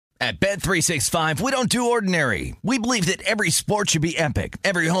At Bet365, we don't do ordinary. We believe that every sport should be epic.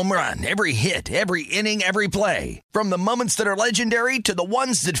 Every home run, every hit, every inning, every play. From the moments that are legendary to the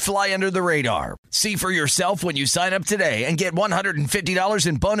ones that fly under the radar. See for yourself when you sign up today and get $150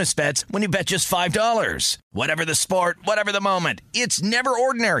 in bonus bets when you bet just $5. Whatever the sport, whatever the moment, it's never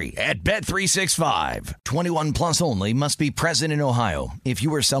ordinary at Bet365. 21 plus only. Must be present in Ohio. If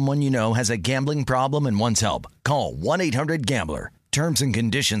you or someone you know has a gambling problem and wants help, call 1-800-GAMBLER. Terms and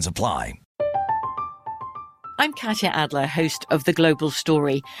conditions apply. I'm Katya Adler, host of The Global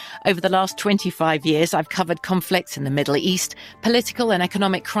Story. Over the last 25 years, I've covered conflicts in the Middle East, political and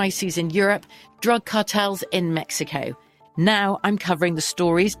economic crises in Europe, drug cartels in Mexico. Now I'm covering the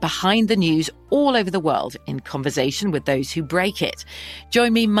stories behind the news all over the world in conversation with those who break it.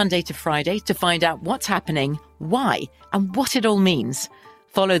 Join me Monday to Friday to find out what's happening, why, and what it all means.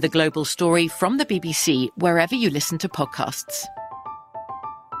 Follow The Global Story from the BBC wherever you listen to podcasts.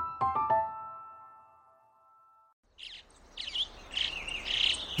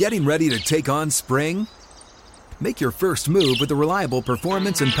 Getting ready to take on spring? Make your first move with the reliable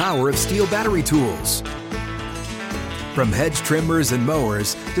performance and power of Steel battery tools. From hedge trimmers and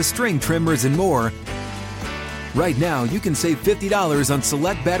mowers to string trimmers and more, right now you can save $50 on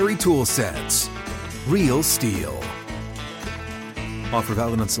select battery tool sets. Real Steel. Offer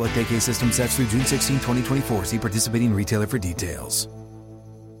valid on select AK system sets through June 16, 2024. See participating retailer for details.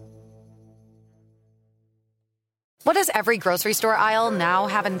 What does every grocery store aisle now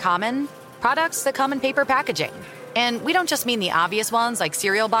have in common? Products that come in paper packaging. And we don't just mean the obvious ones like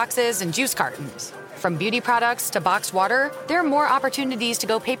cereal boxes and juice cartons. From beauty products to boxed water, there are more opportunities to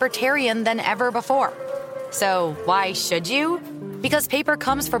go papertarian than ever before. So why should you? Because paper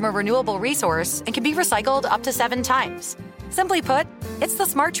comes from a renewable resource and can be recycled up to 7 times. Simply put, it's the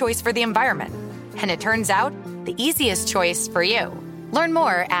smart choice for the environment. And it turns out, the easiest choice for you. Learn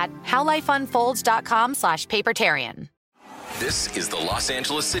more at howlifeunfolds.com/papertarian. This is the Los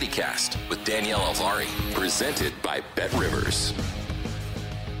Angeles CityCast with Danielle Alvari, presented by BetRivers.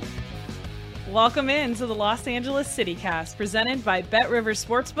 Welcome in to the Los Angeles CityCast, presented by BetRivers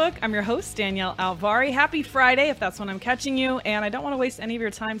Sportsbook. I'm your host, Danielle Alvari. Happy Friday, if that's when I'm catching you. And I don't want to waste any of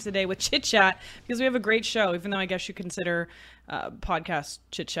your time today with chit-chat, because we have a great show, even though I guess you consider podcast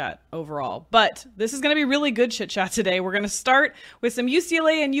chit-chat overall. But this is going to be really good chit-chat today. We're going to start with some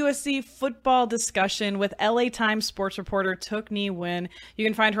UCLA and USC football discussion with LA Times sports reporter Took Knee Nguyen. You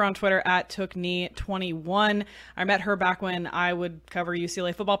can find her on Twitter at TookKnee21. I met her back when I would cover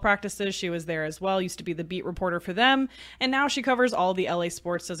UCLA football practices. She was there as well, used to be the beat reporter for them. And now she covers all the LA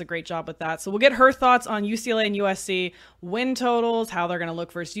sports, does a great job with that. So we'll get her thoughts on UCLA and USC win totals, how they're going to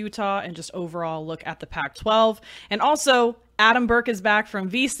look versus Utah, and just overall look at the Pac-12. And also, Adam Burke is back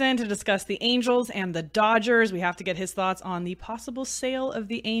from VSiN to discuss the Angels and the Dodgers. We have to get his thoughts on the possible sale of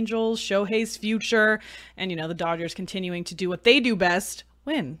the Angels, Shohei's future, and, you know, the Dodgers continuing to do what they do best,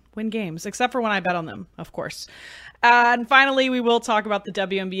 win games, except for when I bet on them, of course. And finally, we will talk about the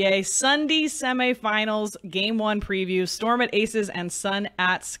WNBA Sunday semifinals, game 1 preview, Storm at Aces and Sun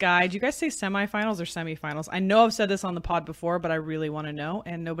at Sky. Do you guys say semifinals or semifinals? I know I've said this on the pod before, but I really want to know,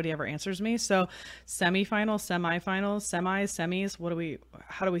 and nobody ever answers me. So semifinals, semifinals, semis,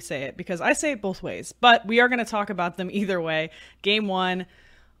 how do we say it? Because I say it both ways, but we are going to talk about them either way. Game 1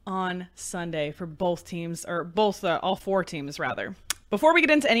 on Sunday for both teams, or all 4 teams rather. Before we get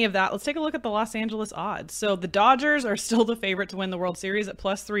into any of that, let's take a look at the Los Angeles odds. So the Dodgers are still the favorite to win the World Series at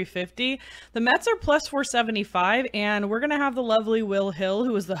plus 350. The Mets are plus 475, and we're going to have the lovely Will Hill,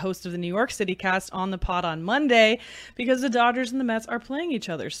 who is the host of the New York City Cast, on the pod on Monday, because the Dodgers and the Mets are playing each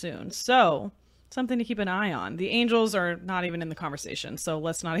other soon. So something to keep an eye on. The Angels are not even in the conversation, so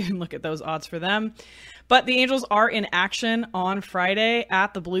let's not even look at those odds for them. But the Angels are in action on Friday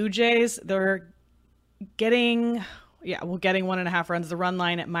at the Blue Jays. They're getting 1.5 runs. The run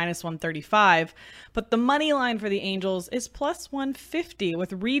line at minus 135. But the money line for the Angels is plus 150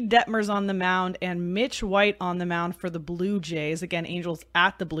 with Reed Detmers on the mound and Mitch White on the mound for the Blue Jays. Again, Angels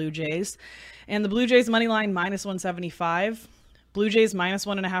at the Blue Jays. And the Blue Jays money line minus 175. Blue Jays minus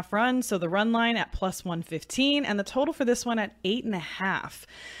 1.5 runs. So the run line at plus 115. And the total for this one at 8.5.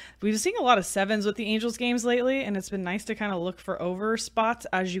 We've seen a lot of 7s with the Angels games lately, and it's been nice to kind of look for over spots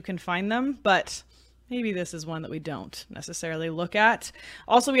as you can find them. But maybe this is one that we don't necessarily look at.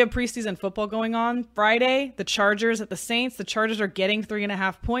 Also, we have preseason football going on. Friday, the Chargers at the Saints. The Chargers are getting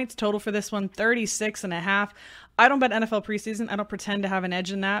 3.5 points. Total for this one, 36.5. I don't bet NFL preseason. I don't pretend to have an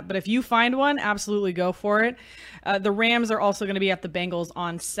edge in that. But if you find one, absolutely go for it. The Rams are also going to be at the Bengals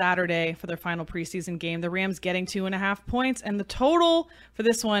on Saturday for their final preseason game. The Rams getting 2.5 points. And the total for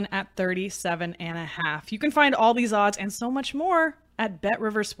this one at 37.5. You can find all these odds and so much more at Bet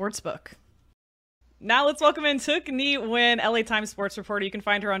Rivers Sportsbook. Now let's welcome in Took Nhi Nguyen, LA Times sports reporter. You can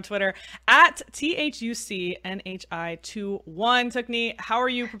find her on Twitter at THUCNHI21. Took Nhi, how are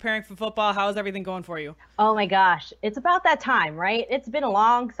you preparing for football? How is everything going for you? Oh my gosh, it's about that time, right? It's been a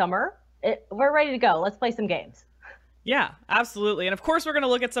long summer. We're ready to go. Let's play some games. Yeah, absolutely. And of course, we're going to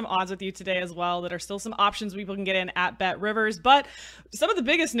look at some odds with you today as well. That are still some options people can get in at Bet Rivers. But some of the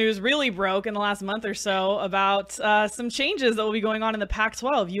biggest news really broke in the last month or so about some changes that will be going on in the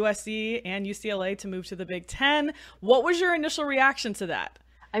Pac-12, USC and UCLA to move to the Big Ten. What was your initial reaction to that?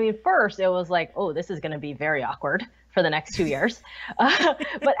 I mean, first it was like, oh, this is going to be very awkward for the next 2 years.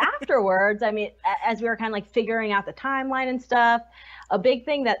 But afterwards, I mean, as we were kind of like figuring out the timeline and stuff, a big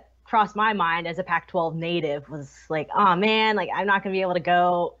thing that crossed my mind as a Pac-12 native was like, oh man, like I'm not gonna be able to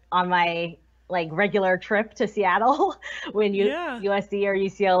go on my like regular trip to Seattle when USC or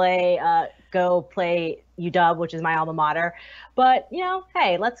UCLA go play UW, which is my alma mater. But you know,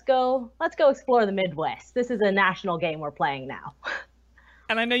 hey, let's go explore the Midwest. This is a national game we're playing now.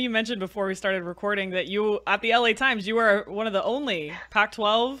 And I know you mentioned before we started recording that you at the LA Times, you were one of the only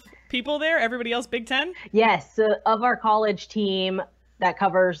Pac-12 people there. Everybody else Big Ten? Yes, of our college team that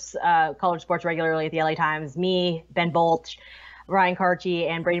covers college sports regularly at the LA Times, me, Ben Bolch, Ryan Karchi,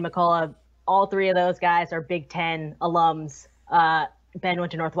 and Brady McCullough, all three of those guys are Big Ten alums. Ben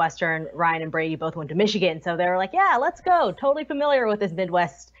went to Northwestern, Ryan and Brady both went to Michigan. So they were like, yeah, let's go. Totally familiar with this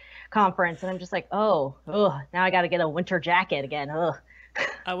Midwest conference. And I'm just like, now I got to get a winter jacket again. Ugh.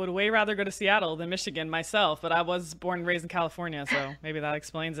 I would way rather go to Seattle than Michigan myself, but I was born and raised in California, so maybe that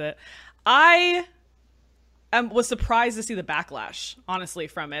explains it. I was surprised to see the backlash, honestly,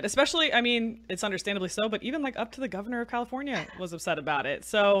 from it. Especially, I mean, it's understandably so, but even like up to the governor of California was upset about it.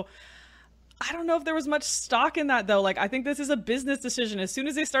 So I don't know if there was much stock in that, though. Like, I think this is a business decision. As soon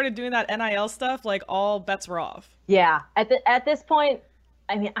as they started doing that NIL stuff, like all bets were off. Yeah. At this point,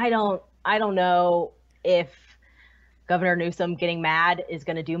 I mean, I don't know if Governor Newsom getting mad is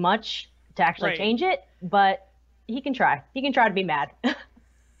going to do much to actually change it, but he can try. He can try to be mad.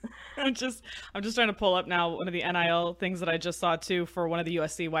 I'm just trying to pull up now one of the NIL things that I just saw too for one of the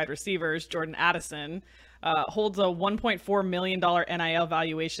USC wide receivers, Jordan Addison, holds a $1.4 million NIL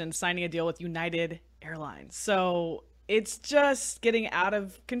valuation, signing a deal with United Airlines. So it's just getting out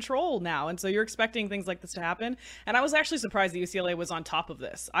of control now. And so you're expecting things like this to happen. And I was actually surprised that UCLA was on top of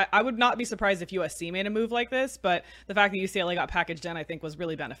this. I would not be surprised if USC made a move like this, but the fact that UCLA got packaged in, I think, was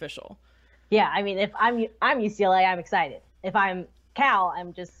really beneficial. Yeah, I mean, if I'm UCLA, I'm excited. If I'm Cal,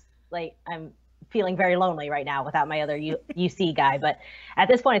 I'm just like, I'm feeling very lonely right now without my other UC guy. But at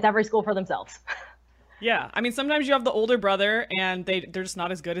this point, it's every school for themselves. Yeah. I mean, sometimes you have the older brother and they're just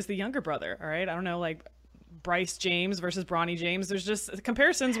not as good as the younger brother. All right. I don't know, like Bryce James versus Bronny James. There's just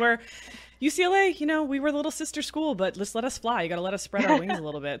comparisons where UCLA, you know, we were the little sister school, but just let us fly. You got to let us spread our wings a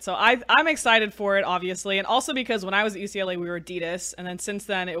little bit. So I'm excited for it, obviously. And also because when I was at UCLA, we were Adidas. And then since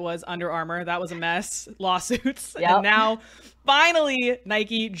then it was Under Armour. That was a mess. Lawsuits. Yep. And now finally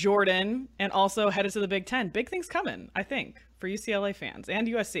Nike, Jordan, and also headed to the Big Ten. Big things coming, I think, for UCLA fans and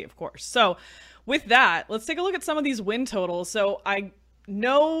USC, of course. So with that, let's take a look at some of these win totals. So I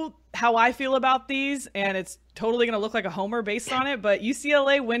know how I feel about these, and it's totally going to look like a homer based on it, but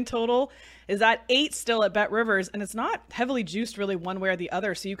UCLA win total is at 8 still at Bet Rivers, and it's not heavily juiced really one way or the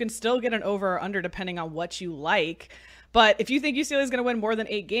other, so you can still get an over or under depending on what you like. But if you think UCLA is going to win more than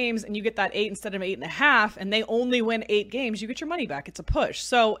 8 games and you get that 8 instead of 8.5, and they only win 8 games, you get your money back. It's a push.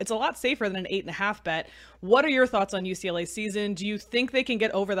 So it's a lot safer than an 8.5 bet. What are your thoughts on UCLA's season? Do you think they can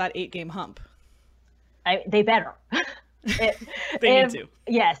get over that 8-game hump? They better. They need to.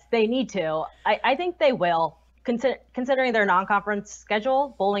 Yes, they need to. I think they will. Considering their non-conference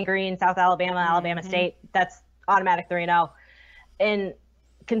schedule, Bowling Green, South Alabama, Alabama State, that's automatic 3-0. And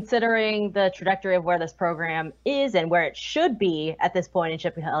considering the trajectory of where this program is and where it should be at this point in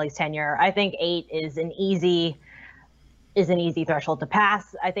Chip Kelly's tenure, I think 8 is an easy threshold to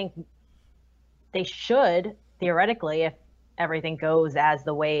pass. I think they should, theoretically, if everything goes as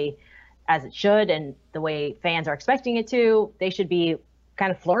it should and the way fans are expecting it to, they should be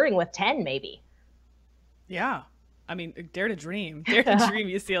kind of flirting with 10 maybe. Yeah. I mean, dare to dream,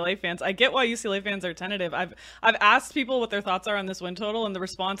 UCLA fans. I get why UCLA fans are tentative. I've asked people what their thoughts are on this win total, and the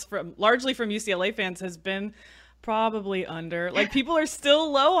response largely from UCLA fans has been probably under. Like, people are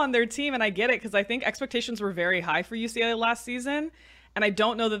still low on their team, and I get it because I think expectations were very high for UCLA last season, and I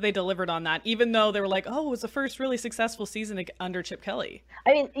don't know that they delivered on that, even though they were like, oh, it was the first really successful season under Chip Kelly.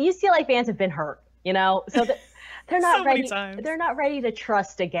 I mean, UCLA fans have been hurt, you know, so they're not so ready. They're not ready to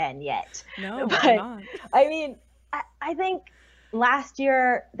trust again yet. No, they're not. I mean, I think last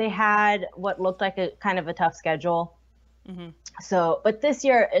year they had what looked like a kind of a tough schedule. So, but this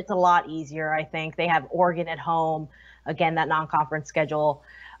year it's a lot easier. I think they have Oregon at home. Again, that non-conference schedule.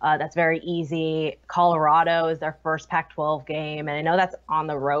 That's very easy. Colorado is their first Pac-12 game. And I know that's on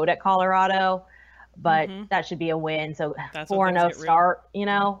the road at Colorado, but that should be a win. So 4-0 start, you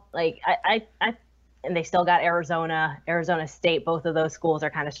know, like I and they still got Arizona State. Both of those schools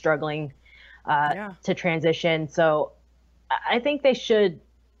are kind of struggling to transition. So I think they should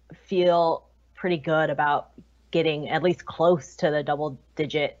feel pretty good about getting at least close to the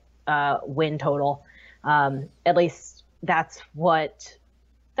double-digit win total. At least that's what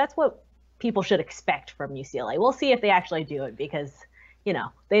people should expect from UCLA. We'll see if they actually do it because, you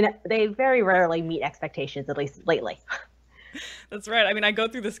know, they very rarely meet expectations, at least lately. That's right. I mean, I go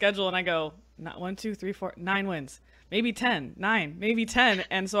through the schedule and I go, not 1, 2, 3, 4, 9 wins, maybe 10, 9, maybe 10.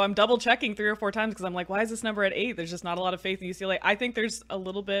 And so I'm double checking 3 or 4 times because I'm like, why is this number at 8? There's just not a lot of faith in UCLA. I think there's a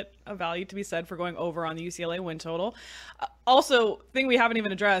little bit of value to be said for going over on the UCLA win total. Also, thing we haven't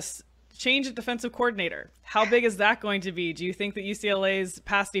even addressed, change at defensive coordinator. How big is that going to be? Do you think that UCLA's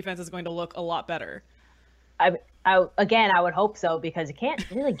pass defense is going to look a lot better? I would hope so because it can't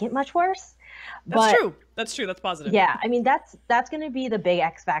really get much worse. That's true. That's true. That's positive. Yeah, I mean that's going to be the big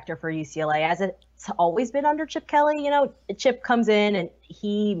X factor for UCLA, as it's always been under Chip Kelly. You know, Chip comes in and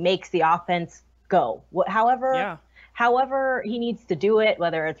he makes the offense go. However he needs to do it,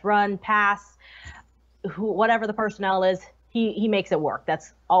 whether it's run, pass, whatever the personnel is, he makes it work.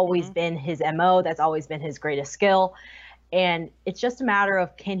 That's always been his MO. That's always been his greatest skill, and it's just a matter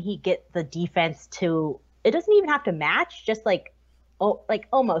of can he get the defense to. It doesn't even have to match, just like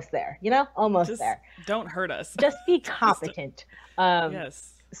almost there, you know, almost there. Don't hurt us. Just be competent.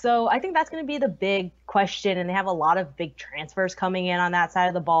 Yes. So I think that's going to be the big question. And they have a lot of big transfers coming in on that side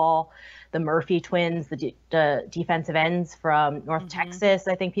of the ball. The Murphy twins, the defensive ends from North Texas,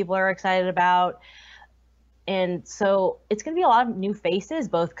 I think people are excited about. And so it's going to be a lot of new faces,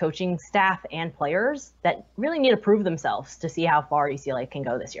 both coaching staff and players that really need to prove themselves to see how far UCLA can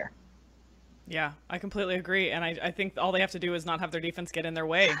go this year. Yeah, I completely agree. And I think all they have to do is not have their defense get in their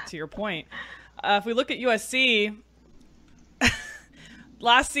way, to your point. If we look at USC,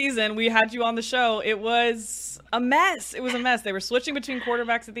 last season we had you on the show. It was a mess. It was a mess. They were switching between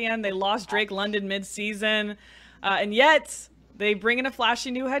quarterbacks at the end. They lost Drake London mid-season. And yet they bring in a flashy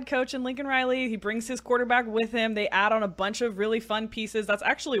new head coach in Lincoln Riley. He brings his quarterback with him. They add on a bunch of really fun pieces. That's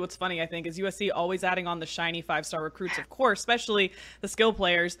actually what's funny, I think, is USC always adding on the shiny 5-star recruits, of course, especially the skill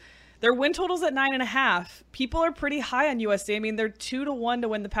players. Their win total's at 9.5. People are pretty high on USC. I mean, they're 2-1 to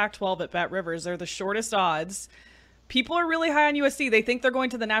win the Pac-12 at Bet Rivers. They're the shortest odds. People are really high on USC. They think they're going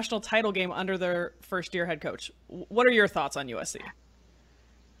to the national title game under their first-year head coach. What are your thoughts on USC?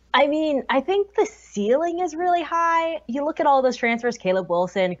 I mean, I think the ceiling is really high. You look at all those transfers, Caleb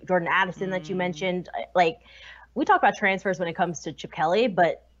Wilson, Jordan Addison that you mentioned. Like, we talk about transfers when it comes to Chip Kelly,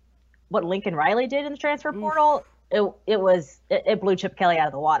 but what Lincoln Riley did in the transfer portal, it blew Chip Kelly out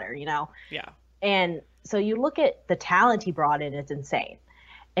of the water, you know? Yeah. And so you look at the talent he brought in, it's insane.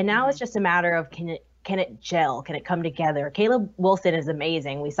 And now it's just a matter of can it gel? Can it come together? Caleb Wilson is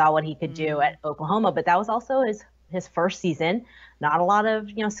amazing. We saw what he could do at Oklahoma, but that was also his first season. Not a lot of,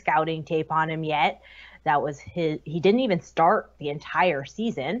 you know, scouting tape on him yet. He didn't even start the entire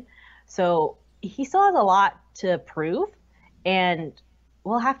season. So he still has a lot to prove, and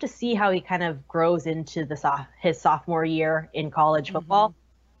we'll have to see how he kind of grows into his sophomore year in college football.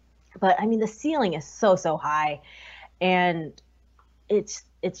 But I mean, the ceiling is so high, and it's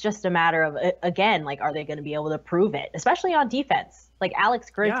just a matter of, again, like, are they going to be able to prove it, especially on defense? Like, Alex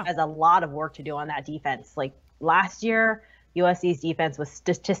Griggs has a lot of work to do on that defense. Like, last year, USC's defense was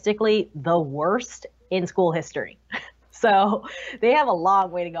statistically the worst in school history. So they have a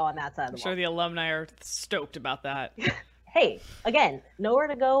long way to go on that side of the ball. I'm sure the alumni are stoked about that. Hey, again, nowhere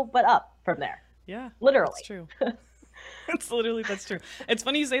to go but up from there. Yeah, literally. That's true. That's true. It's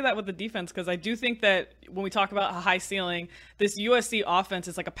funny you say that with the defense, because I do think that when we talk about a high ceiling, this USC offense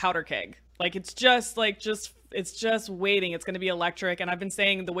is like a powder keg. Like, it's just waiting. It's going to be electric. And I've been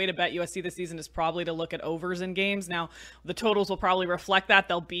saying the way to bet USC this season is probably to look at overs in games. Now, the totals will probably reflect that.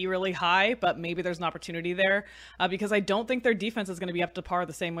 They'll be really high, but maybe there's an opportunity there because I don't think their defense is going to be up to par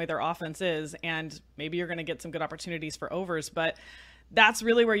the same way their offense is. And maybe you're going to get some good opportunities for overs, but that's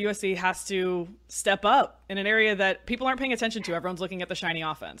really where USC has to step up in an area that people aren't paying attention to. Everyone's looking at the shiny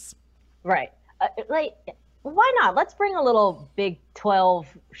offense. Right. Why not? Let's bring a little Big 12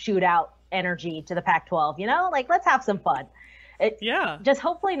 shootout energy to the Pac-12, you know? Like, let's have some fun. Just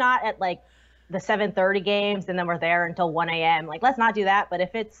hopefully not at, like, the 7:30 games and then we're there until 1 a.m. Like, let's not do that. But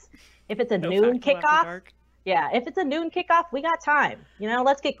if it's a noon kickoff, Yeah, if it's a noon kickoff, we got time.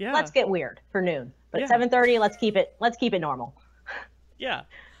 Let's get weird for noon. But 7:30, let's keep it normal. Yeah.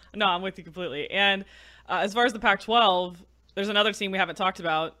 No, I'm with you completely. And as far as the Pac-12, there's another team we haven't talked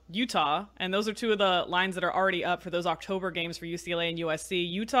about, Utah, and those are two of the lines that are already up for those October games for UCLA and USC.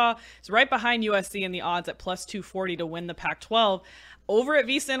 Utah is right behind USC in the odds at plus 240 to win the Pac-12. Over at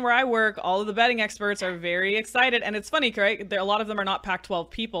VSiN, where I work, all of the betting experts are very excited. And it's funny, right? A lot of them are not Pac-12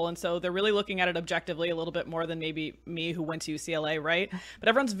 people, and so they're really looking at it objectively a little bit more than maybe me, who went to UCLA, right? But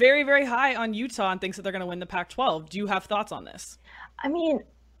everyone's very, very high on Utah and thinks that they're going to win the Pac-12. Do you have thoughts on this? I mean,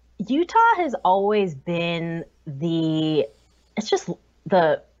 Utah has always been it's just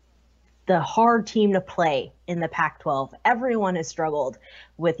the hard team to play in the Pac-12. Everyone has struggled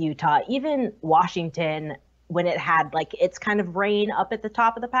with Utah. Even Washington, when it had its kind of reign up at the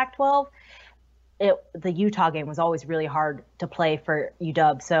top of the Pac-12, the Utah game was always really hard to play for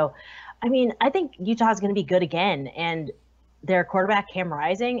UW. So, I mean, I think Utah is going to be good again, and their quarterback Cam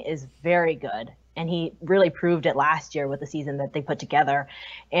Rising is very good. And he really proved it last year with the season that they put together.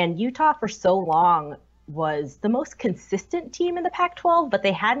 And Utah for so long was the most consistent team in the Pac-12, but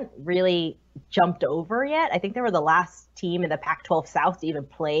they hadn't really jumped over yet. I think they were the last team in the Pac-12 South to even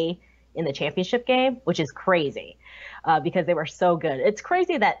play in the championship game, which is crazy because they were so good. It's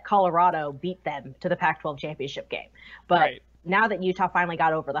crazy that Colorado beat them to the Pac-12 championship game. But now that Utah finally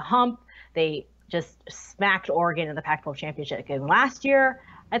got over the hump, they just smacked Oregon in the Pac-12 championship game last year.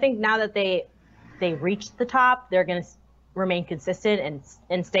 I think now that they reached the top, they're going to remain consistent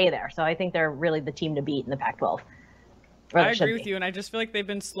and stay there. So I think they're really the team to beat in the Pac-12. I agree with you, and I just feel like they've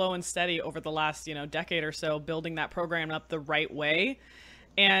been slow and steady over the last, decade or so, building that program up the right way.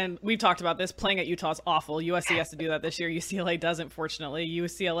 And we've talked about this. Playing at Utah is awful. USC has to do that this year. UCLA doesn't, fortunately.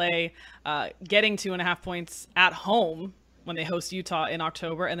 UCLA getting 2.5 points at home when they host Utah in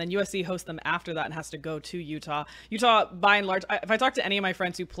October, and then USC hosts them after that and has to go to Utah. Utah, by and large, if I talk to any of my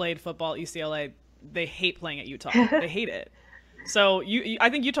friends who played football at UCLA, they hate playing at Utah. They hate it. So I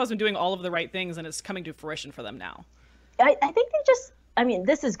think Utah's been doing all of the right things, and it's coming to fruition for them now. I think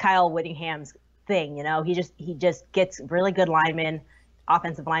this is Kyle Whittingham's thing. He just gets really good linemen,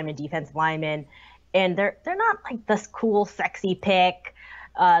 offensive linemen, defensive linemen, and they're not like this cool, sexy pick.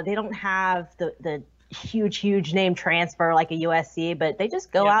 They don't have the huge name transfer like a USC, but they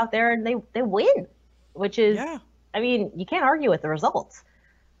just go out there and they win, which is, I mean, you can't argue with the results.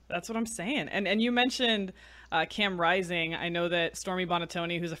 That's what I'm saying. And you mentioned Cam Rising. I know that Stormy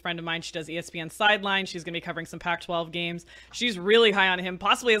Bonatoni, who's a friend of mine, she does ESPN Sideline. She's going to be covering some Pac-12 games. She's really high on him,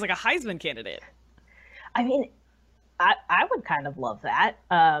 possibly as a Heisman candidate. I mean, I would kind of love that.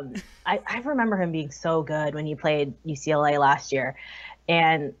 I remember him being so good when he played UCLA last year.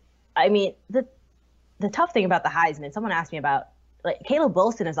 And I mean, the tough thing about the Heisman, someone asked me about, Caleb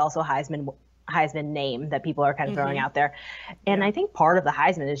Wilson is also a Heisman name that people are kind of throwing out there. And I think part of the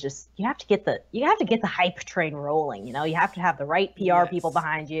Heisman is just you have to get the hype train rolling. You have to have the right PR people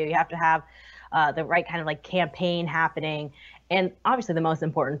behind you. You have to have the right kind of campaign happening. And obviously the most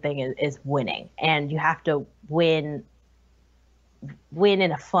important thing is winning. And you have to win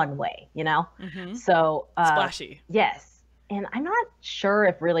in a fun way, So splashy. Yes. And I'm not sure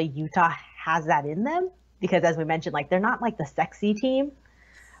if really Utah has that in them because, as we mentioned, they're not the sexy team.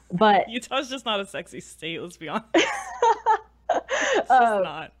 But Utah's just not a sexy state, let's be honest. It's just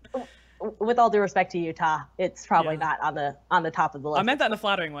not. With all due respect to Utah, it's probably not on the top of the list. I meant that in a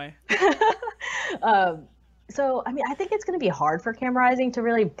flattering way. So, I mean, I think it's going to be hard for Cam Rising to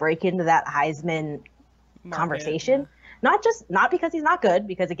really break into that Heisman conversation. Yeah. Not because he's not good,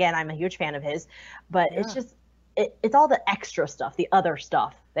 because again, I'm a huge fan of his, but it's just it's all the extra stuff, the other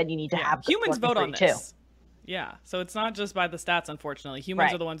stuff that you need to have. Humans vote on this. Too. Yeah, so it's not just by the stats, unfortunately.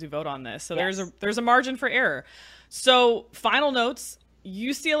 Humans are the ones who vote on this. So there's a margin for error. So final notes,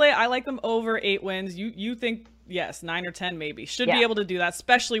 UCLA, I like them over 8 wins. You think, yes, 9 or 10 maybe. Should be able to do that,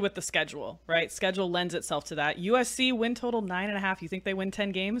 especially with the schedule, right? Schedule lends itself to that. USC win total 9.5. You think they win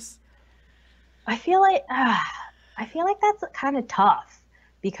 10 games? I feel like that's kind of tough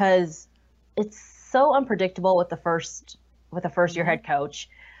because it's so unpredictable with the first year head coach.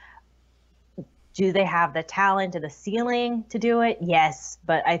 Do they have the talent and the ceiling to do it? Yes,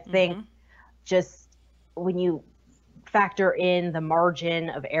 but I think just when you factor in the margin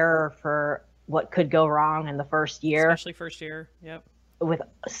of error for what could go wrong in the first year, especially first year, with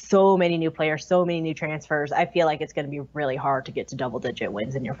so many new players, so many new transfers, I feel like it's going to be really hard to get to double-digit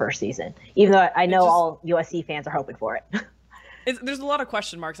wins in your first season, even though I know all USC fans are hoping for it. There's a lot of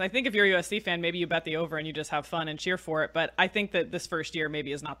question marks. I think if you're a USC fan, maybe you bet the over and you just have fun and cheer for it. But I think that this first year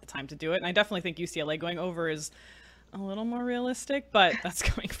maybe is not the time to do it. And I definitely think UCLA going over is a little more realistic, but that's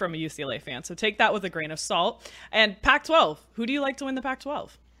coming from a UCLA fan. So take that with a grain of salt. And Pac-12, who do you like to win the Pac-12?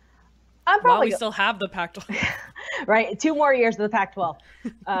 While we still have the Pac-12. Right. 2 more years of the Pac-12.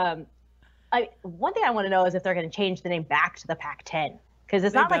 One thing I want to know is if they're going to change the name back to the Pac-10. Because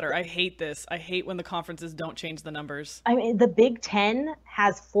it's not better. I hate this. I hate when the conferences don't change the numbers. I mean, the Big Ten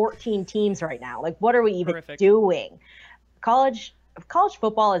has 14 teams right now. Like, what are we even Horrific. doing? College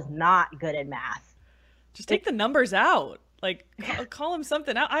football is not good at math. Just take the numbers out. Like, call them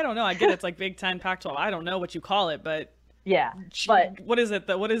something out. I don't know. I get it's like Big Ten, Pac-12. I don't know what you call it, but yeah. But what is it?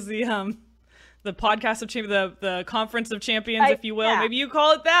 What is the podcast of the conference of champions, if you will? Yeah. Maybe you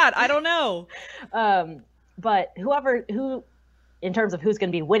call it that. I don't know. But who. In terms of who's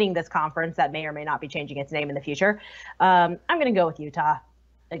going to be winning this conference, that may or may not be changing its name in the future. I'm going to go with Utah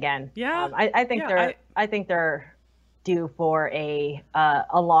again. Yeah, I think they're due for a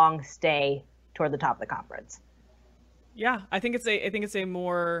long stay toward the top of the conference. Yeah, I think it's a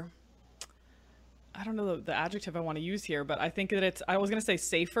more, I don't know the adjective I want to use here, but I think that I was going to say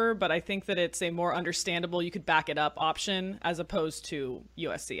safer, but I think that it's a more understandable, you could back it up option as opposed to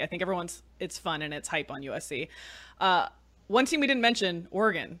USC. I think it's fun and it's hype on USC. One team we didn't mention,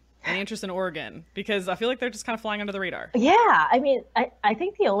 Oregon. Any interest in Oregon? Because I feel like they're just kind of flying under the radar. Yeah, I mean, I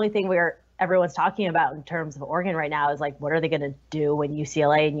think the only thing everyone's talking about in terms of Oregon right now is like, what are they going to do when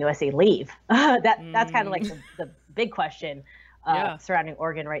UCLA and USC leave? That's kind of like the big question surrounding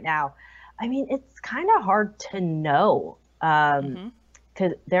Oregon right now. I mean, it's kind of hard to know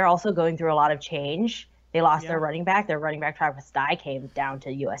because they're also going through a lot of change. They lost their running back. Their running back, Travis Dye, came down to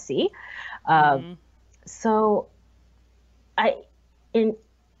USC. So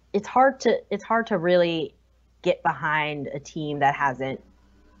it's hard to really get behind a team that hasn't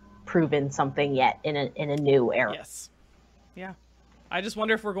proven something yet in a new era. Yes. Yeah. I just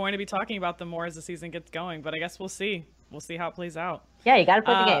wonder if we're going to be talking about them more as the season gets going, but I guess we'll see. We'll see how it plays out. Yeah, you got to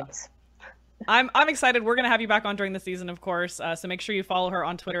play the games. I'm excited. We're going to have you back on during the season, of course. So make sure you follow her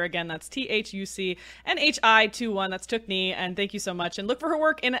on Twitter. Again, that's THUCNHI21. That's Tookney. And thank you so much. And look for her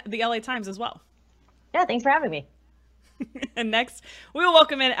work in the LA Times as well. Yeah, thanks for having me. And next, we will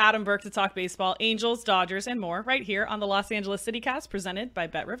welcome in Adam Burke to talk baseball, Angels, Dodgers, and more right here on the Los Angeles CityCast presented by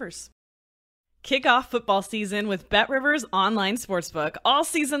BetRivers. Kick off football season with BetRivers Online Sportsbook. All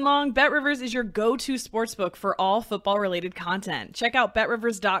season long, BetRivers is your go-to sportsbook for all football-related content. Check out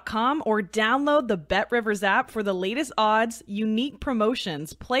BetRivers.com or download the BetRivers app for the latest odds, unique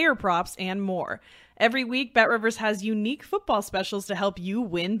promotions, player props, and more. Every week, BetRivers has unique football specials to help you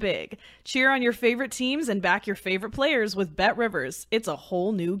win big. Cheer on your favorite teams and back your favorite players with BetRivers. It's a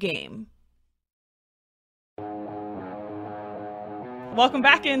whole new game. Welcome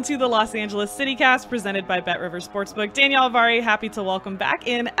back into the Los Angeles CityCast presented by BetRivers Sportsbook. Danielle Alvari, happy to welcome back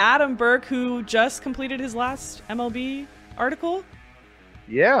in Adam Burke, who just completed his last MLB article.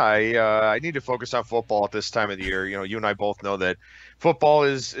 Yeah, I need to focus on football at this time of the year. You know, you and I both know that football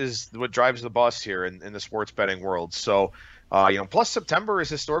is what drives the bus here in the sports betting world. So, plus September has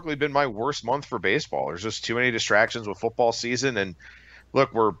historically been my worst month for baseball. There's just too many distractions with football season. And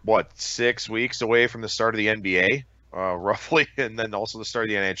look, we're 6 weeks away from the start of the NBA, roughly, and then also the start of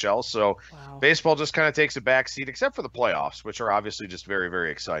the NHL. So Baseball just kind of takes a back seat, except for the playoffs, which are obviously just very, very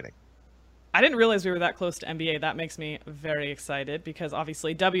exciting. I didn't realize we were that close to NBA. That makes me very excited because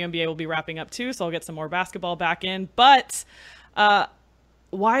obviously WNBA will be wrapping up too, so I'll get some more basketball back in. But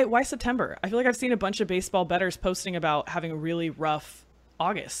why September? I feel like I've seen a bunch of baseball bettors posting about having a really rough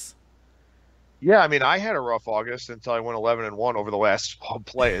August. Yeah, I mean, I had a rough August until I went 11-1 over the last 12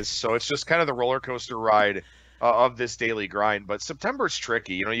 plays. So it's just kind of the roller coaster ride of this daily grind. But September's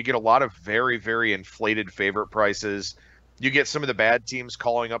tricky. You know, you get a lot of very, very inflated favorite prices. You get some of the bad teams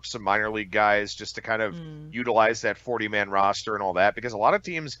calling up some minor league guys just to kind of utilize that 40-man roster and all that, because a lot of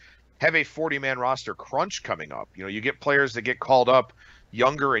teams have a 40-man roster crunch coming up. You know, you get players that get called up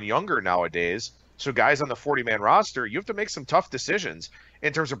younger and younger nowadays. So guys on the 40-man roster, you have to make some tough decisions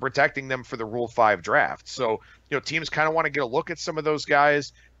in terms of protecting them for the Rule 5 draft. So, you know, teams kind of want to get a look at some of those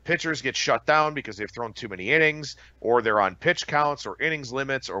guys. Pitchers get shut down because they've thrown too many innings, or they're on pitch counts or innings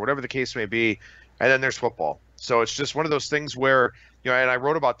limits or whatever the case may be. And then there's football. So it's just one of those things where, you know, and I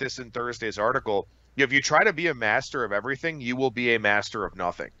wrote about this in Thursday's article, if you try to be a master of everything, you will be a master of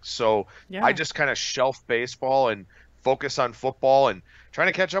nothing. So I just kind of shelf baseball and focus on football and trying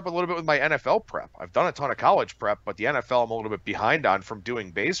to catch up a little bit with my NFL prep. I've done a ton of college prep, but the NFL I'm a little bit behind on from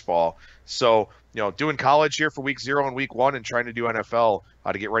doing baseball. So, you know, doing college here for week 0 and week 1 and trying to do NFL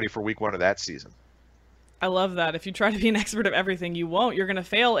to get ready for week 1 of that season. I love that. If you try to be an expert of everything, you won't. You're going to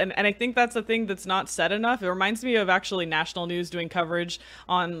fail. And I think that's a thing that's not said enough. It reminds me of actually national news doing coverage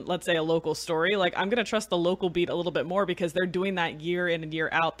on, let's say, a local story. Like, I'm going to trust the local beat a little bit more because they're doing that year in and year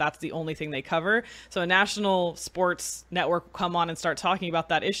out. That's the only thing they cover. So a national sports network will come on and start talking about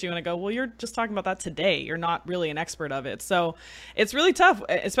that issue. And I go, well, you're just talking about that today. You're not really an expert of it. So it's really tough,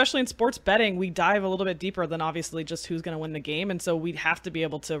 especially in sports betting. We dive a little bit deeper than obviously just who's going to win the game. And so we'd have to be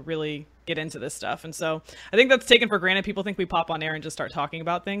able to really get into this stuff. And so I think that's taken for granted. People think we pop on air and just start talking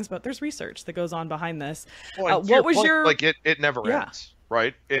about things, but there's research that goes on behind this. Well, what was your like? It never ends,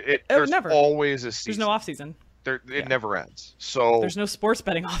 right? There's never always a season. There's no off season. It never ends. So there's no sports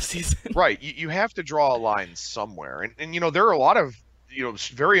betting off season. Right. You have to draw a line somewhere, and there are a lot of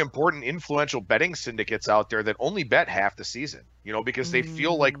very important, influential betting syndicates out there that only bet half the season. Because they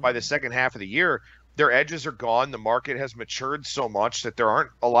feel like by the second half of the year, their edges are gone. The market has matured so much that there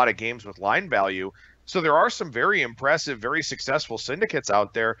aren't a lot of games with line value. So there are some very impressive, very successful syndicates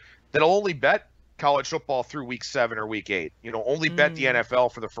out there that'll only bet college football through week 7 or week 8. Only bet the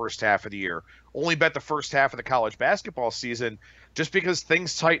NFL for the first half of the year. Only bet the first half of the college basketball season, just because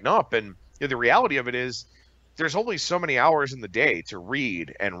things tighten up. And the reality of it is there's only so many hours in the day to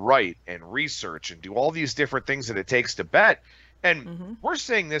read and write and research and do all these different things that it takes to bet. And we're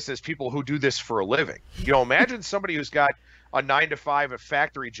saying this as people who do this for a living. Imagine somebody who's got a 9-to-5 a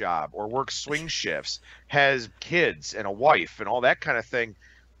factory job or works swing shifts, has kids and a wife and all that kind of thing.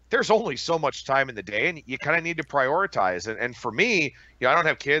 There's only so much time in the day, and you kind of need to prioritize. And for me, I don't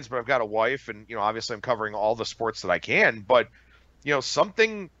have kids, but I've got a wife, and obviously I'm covering all the sports that I can. But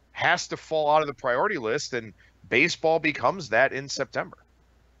something has to fall out of the priority list, and baseball becomes that in September.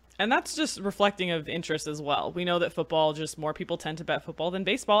 And that's just reflecting of interest as well. We know that football, just more people tend to bet football than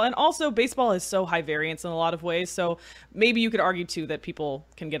baseball. And also baseball is so high variance in a lot of ways. So maybe you could argue too that people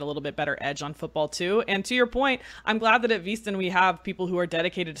can get a little bit better edge on football too. And to your point, I'm glad that at VSiN we have people who are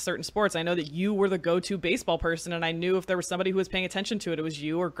dedicated to certain sports. I know that you were the go-to baseball person, and I knew if there was somebody who was paying attention to it, it was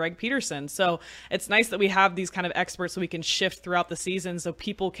you or Greg Peterson. So it's nice that we have these kind of experts so we can shift throughout the season so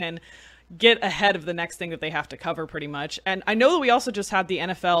people can get ahead of the next thing that they have to cover pretty much. And I know that we also just had the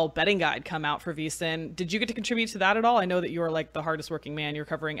NFL betting guide come out for VSiN. Did you get to contribute to that at all? I know that you are like the hardest working man. You're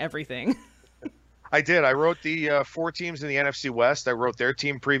covering everything. I did. I wrote the 4 teams in the NFC West. I wrote their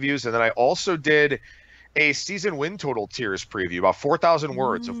team previews. And then I also did a season win total tiers preview, about 4,000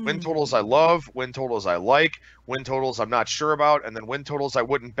 words of win totals I love, win totals I like, win totals I'm not sure about, and then win totals I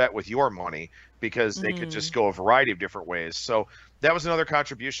wouldn't bet with your money because they could just go a variety of different ways. So that was another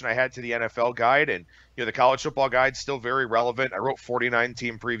contribution I had to the NFL guide, and the college football guide still very relevant. I wrote 49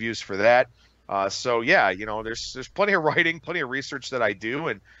 team previews for that. So yeah, there's plenty of writing, plenty of research that I do,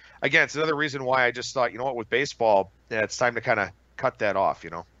 and again, it's another reason why I just thought, with baseball, it's time to kind of cut that off.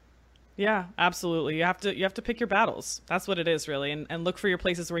 Yeah, absolutely. You have to pick your battles. That's what it is, really, and look for your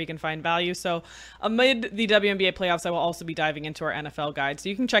places where you can find value. So amid the WNBA playoffs, I will also be diving into our NFL guide. So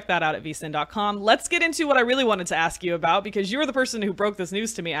you can check that out at vsin.com. Let's get into what I really wanted to ask you about, because you were the person who broke this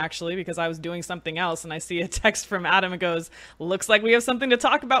news to me, actually, because I was doing something else, and I see a text from Adam. It goes, looks like we have something to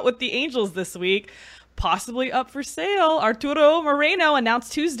talk about with the Angels this week. Possibly up for sale. Arturo Moreno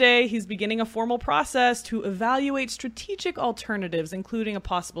announced Tuesday he's beginning a formal process to evaluate strategic alternatives, including a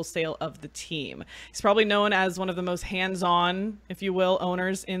possible sale of the team. He's probably known as one of the most hands-on, if you will,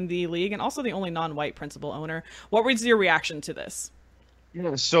 owners in the league, and also the only non-white principal owner. What was your reaction to this?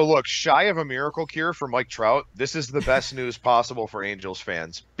 Yeah, so look, shy of a miracle cure for Mike Trout, this is the best news possible for Angels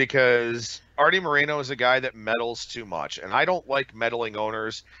fans, because Artie Moreno is a guy that meddles too much, and I don't like meddling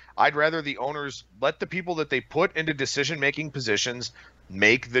owners. I'd rather the owners let the people that they put into decision-making positions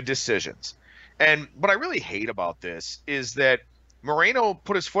make the decisions. And what I really hate about this is that Moreno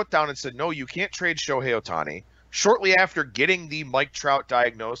put his foot down and said, no, you can't trade Shohei Ohtani. Shortly after getting the Mike Trout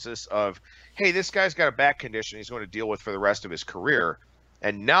diagnosis of, hey, this guy's got a back condition he's going to deal with for the rest of his career.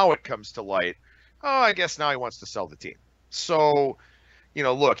 And now it comes to light, I guess now he wants to sell the team. So,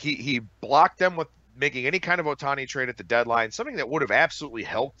 look, he blocked them with making any kind of Ohtani trade at the deadline, something that would have absolutely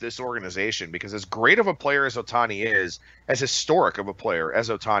helped this organization, because as great of a player as Ohtani is, as historic of a player as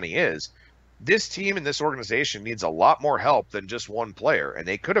Ohtani is, this team and this organization needs a lot more help than just one player, and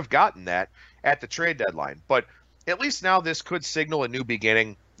they could have gotten that at the trade deadline. But at least now this could signal a new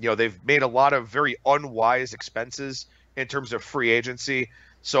beginning. They've made a lot of very unwise expenses in terms of free agency.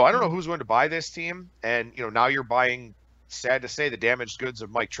 So I don't know who's going to buy this team. And, now you're buying, sad to say, the damaged goods of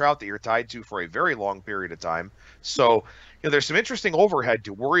Mike Trout that you're tied to for a very long period of time. So, there's some interesting overhead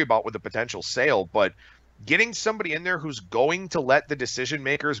to worry about with a potential sale, but getting somebody in there who's going to let the decision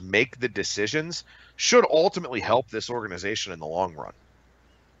makers make the decisions should ultimately help this organization in the long run.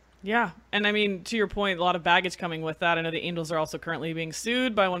 Yeah. And I mean, to your point, a lot of baggage coming with that. I know the Angels are also currently being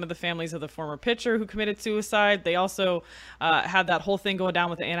sued by one of the families of the former pitcher who committed suicide. They also had that whole thing going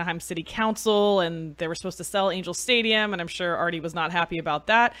down with the Anaheim City Council, and they were supposed to sell Angel Stadium, and I'm sure Artie was not happy about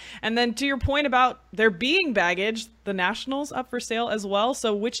that. And then to your point about there being baggage, the Nationals up for sale as well.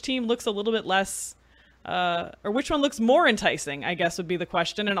 So which team looks a little bit less, or which one looks more enticing, I guess would be the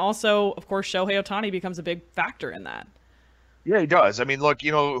question. And also, of course, Shohei Ohtani becomes a big factor in that. Yeah, he does. I mean, look,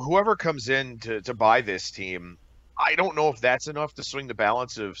 whoever comes in to buy this team, I don't know if that's enough to swing the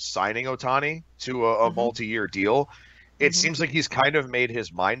balance of signing Ohtani to a multi-year deal. It seems like he's kind of made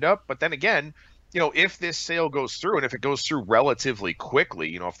his mind up. But then again, if this sale goes through, and if it goes through relatively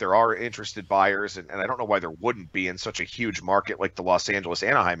quickly, if there are interested buyers, and I don't know why there wouldn't be in such a huge market like the Los Angeles,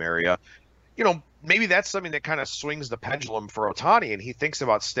 Anaheim area, maybe that's something that kind of swings the pendulum for Ohtani, and he thinks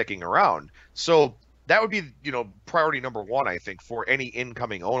about sticking around. So that would be, priority number one, I think, for any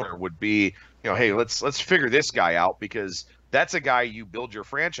incoming owner would be, hey, let's figure this guy out, because that's a guy you build your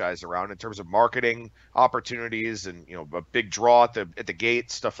franchise around in terms of marketing opportunities and, a big draw at the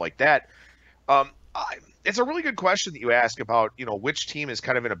gate, stuff like that. It's a really good question that you ask about, which team is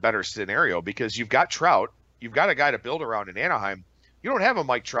kind of in a better scenario, because you've got Trout, you've got a guy to build around in Anaheim. You don't have a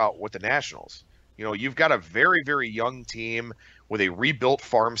Mike Trout with the Nationals. You've got a very, very young team with a rebuilt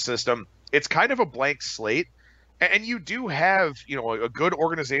farm system. It's kind of a blank slate, and you do have, a good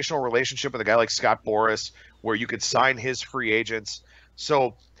organizational relationship with a guy like Scott Boras, where you could sign his free agents.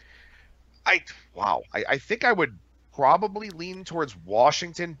 So, I think I would probably lean towards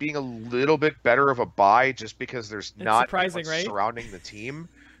Washington being a little bit better of a buy, just because there's not much surrounding the team.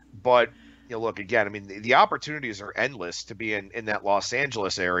 But look, again, I mean, the opportunities are endless to be in that Los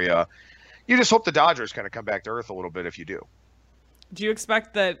Angeles area. You just hope the Dodgers kind of come back to earth a little bit if you do. Do you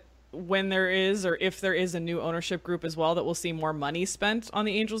expect that when there is, or if there is, a new ownership group as well, that we'll see more money spent on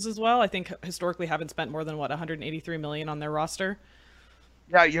the Angels as well? I think historically haven't spent more than $183 million on their roster.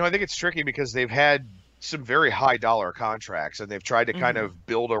 Yeah, I think it's tricky because they've had some very high dollar contracts, and they've tried to kind of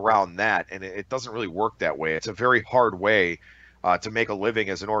build around that, and it doesn't really work that way. It's a very hard way to make a living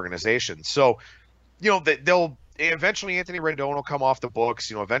as an organization. So, they'll eventually, Anthony Rendon will come off the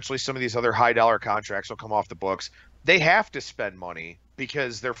books. Eventually some of these other high dollar contracts will come off the books. They have to spend money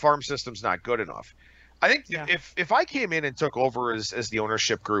because their farm system's not good enough. I think if I came in and took over as the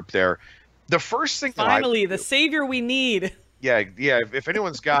ownership group there, the first thing finally the savior we need. Yeah. If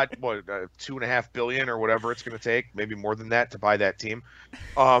anyone's got $2.5 billion or whatever it's going to take, maybe more than that, to buy that team,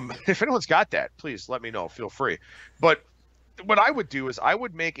 if anyone's got that, please let me know. Feel free. But what I would do is I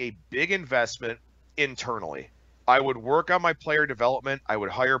would make a big investment internally. I would work on my player development. I would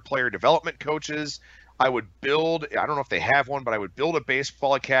hire player development coaches. I would build, I don't know if they have one, but I would build a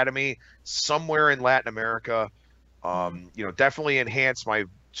baseball academy somewhere in Latin America. Definitely enhance my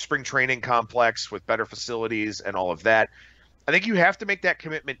spring training complex with better facilities and all of that. I think you have to make that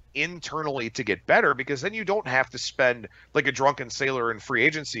commitment internally to get better, because then you don't have to spend like a drunken sailor in free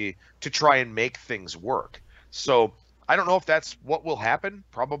agency to try and make things work. So I don't know if that's what will happen.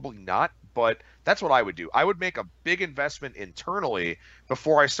 Probably not. But that's what I would do. I would make a big investment internally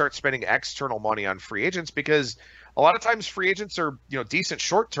before I start spending external money on free agents, because a lot of times free agents are, decent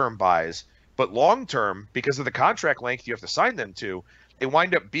short-term buys, but long-term, because of the contract length you have to sign them to, they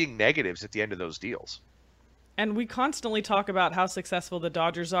wind up being negatives at the end of those deals. And we constantly talk about how successful the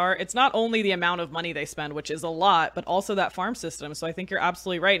Dodgers are. It's not only the amount of money they spend, which is a lot, but also that farm system. So I think you're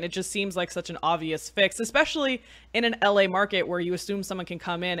absolutely right. And it just seems like such an obvious fix, especially in an LA market where you assume someone can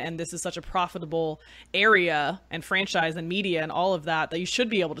come in and this is such a profitable area and franchise and media and all of that you should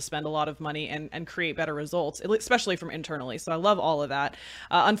be able to spend a lot of money and create better results, especially from internally. So I love all of that.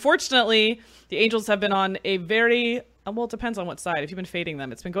 Unfortunately, the Angels have been on a very... well, it depends on what side. If you've been fading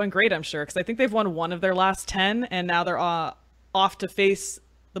them, it's been going great, I'm sure, because I think they've won one of their last 10, and now they're off to face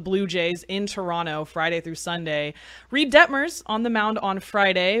the Blue Jays in Toronto Friday through Sunday. Reed Detmers on the mound on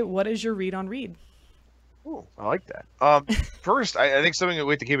Friday. What is your read on Reed? Ooh, I like that. First, I think something that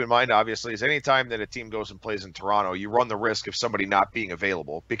we have to keep in mind, obviously, is anytime that a team goes and plays in Toronto, you run the risk of somebody not being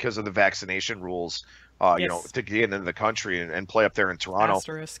available because of the vaccination rules, to get into the country and play up there in Toronto.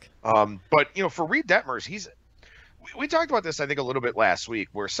 Asterisk. But, for Reed Detmers, we talked about this, I think, a little bit last week,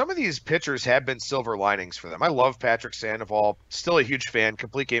 where some of these pitchers have been silver linings for them. I love Patrick Sandoval, still a huge fan,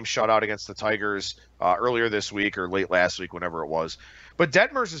 complete game shutout against the Tigers earlier this week or late last week, whenever it was. But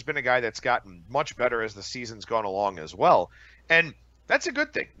Detmers has been a guy that's gotten much better as the season's gone along as well. And that's a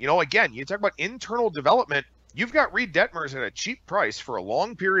good thing. Again, you talk about internal development, you've got Reed Detmers at a cheap price for a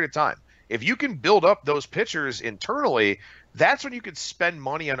long period of time. If you can build up those pitchers internally, that's when you could spend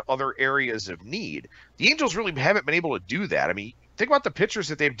money on other areas of need. The Angels really haven't been able to do that. I mean, think about the pitchers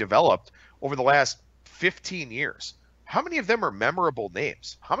that they've developed over the last 15 years. How many of them are memorable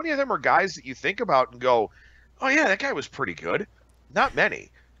names? How many of them are guys that you think about and go, oh yeah, that guy was pretty good? Not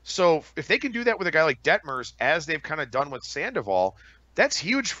many. So if they can do that with a guy like Detmers, as they've kind of done with Sandoval, that's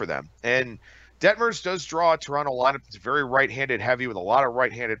huge for them. And Detmers does draw a Toronto lineup that's very right-handed heavy with a lot of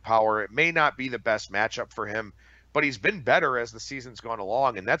right-handed power. It may not be the best matchup for him, but he's been better as the season's gone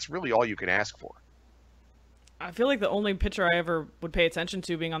along, and that's really all you can ask for. I feel like the only pitcher I ever would pay attention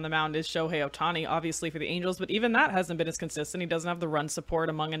to being on the mound is Shohei Ohtani, obviously for the Angels, but even that hasn't been as consistent. He doesn't have the run support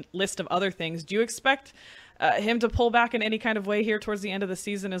among a list of other things. Do you expect him to pull back in any kind of way here towards the end of the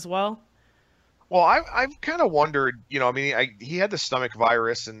season as well? Well, I've kind of wondered, he had the stomach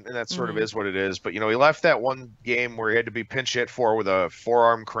virus, and that sort of is what it is. But, he left that one game where he had to be pinch hit for with a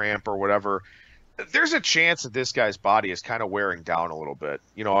forearm cramp or whatever. There's a chance that this guy's body is kind of wearing down a little bit.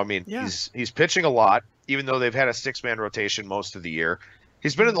 He's pitching a lot, even though they've had a 6-man rotation most of the year.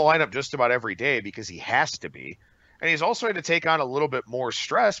 He's been in the lineup just about every day because he has to be. And he's also had to take on a little bit more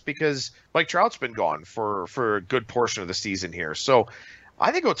stress because Mike Trout's been gone for a good portion of the season here. So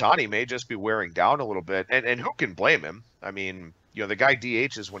I think Ohtani may just be wearing down a little bit. And who can blame him? I mean, the guy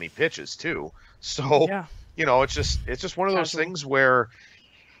DHs when he pitches too. So, it's just one of those things where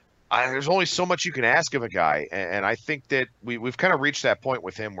there's only so much you can ask of a guy. And I think that we've kind of reached that point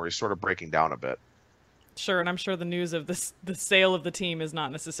with him where he's sort of breaking down a bit. Sure, and I'm sure the news of the sale of the team is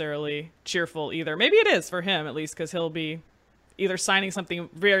not necessarily cheerful either. Maybe it is for him, at least, because he'll be either signing something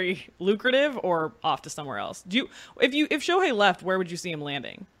very lucrative or off to somewhere else. If Shohei left, where would you see him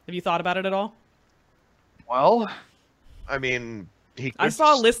landing? Have you thought about it at all? Well, I mean, I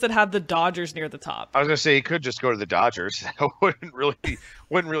saw a list that had the Dodgers near the top. I was gonna say he could just go to the Dodgers. That wouldn't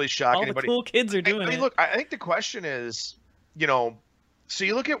really shock all anybody. The cool kids are doing it. Look, I think the question is, so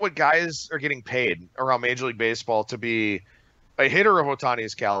you look at what guys are getting paid around Major League Baseball to be a hitter of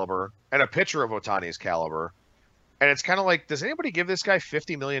Ohtani's caliber and a pitcher of Ohtani's caliber. And it's kind of like, does anybody give this guy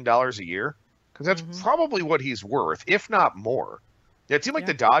 $50 million a year? Because that's probably what he's worth, if not more. Yeah, it seemed like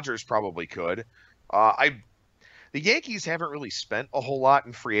the Dodgers probably could. The Yankees haven't really spent a whole lot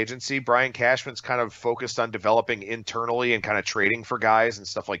in free agency. Brian Cashman's kind of focused on developing internally and kind of trading for guys and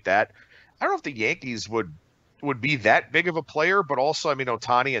stuff like that. I don't know if the Yankees would be that big of a player, but also, I mean,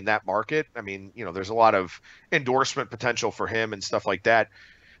 Ohtani in that market, I mean, there's a lot of endorsement potential for him and stuff like that.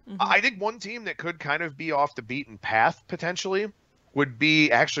 I think one team that could kind of be off the beaten path potentially would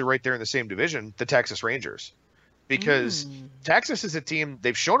be actually right there in the same division, the Texas Rangers. Because Texas is a team,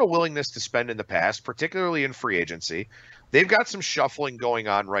 they've shown a willingness to spend in the past, particularly in free agency. They've got some shuffling going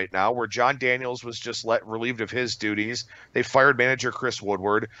on right now where John Daniels was just relieved of his duties. They fired manager Chris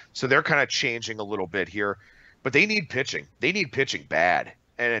Woodward, so they're kind of changing a little bit here. But they need pitching. They need pitching bad.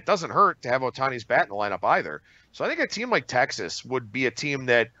 And it doesn't hurt to have Ohtani's bat in the lineup either. So I think a team like Texas would be a team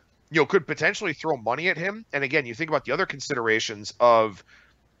that, could potentially throw money at him. And again, you think about the other considerations of,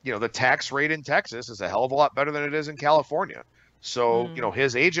 the tax rate in Texas is a hell of a lot better than it is in California. So,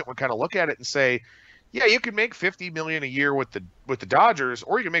 his agent would kind of look at it and say, yeah, you could make $50 million a year with the Dodgers,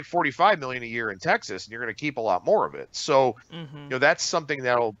 or you can make $45 million a year in Texas, and you're going to keep a lot more of it. So, that's something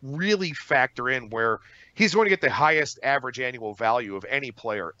that'll really factor in where he's going to get the highest average annual value of any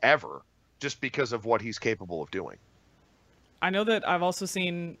player ever, just because of what he's capable of doing. I know that I've also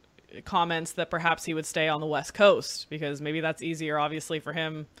seen comments that perhaps he would stay on the West Coast because maybe that's easier, obviously, for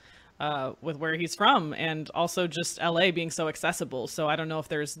him with where he's from, and also just LA being so accessible. So I don't know if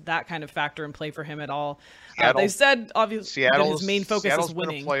there's that kind of factor in play for him at all. They said obviously that his main focus is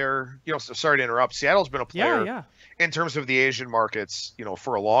winning. Been a player, sorry to interrupt. Seattle's been a player in terms of the Asian markets,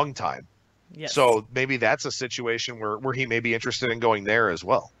 for a long time. Yes. So maybe that's a situation where he may be interested in going there as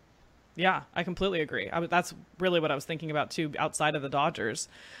well. Yeah, I completely agree. That's really what I was thinking about too, outside of the Dodgers.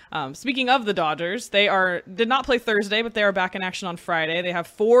 Speaking of the Dodgers, they did not play Thursday, but they are back in action on Friday. They have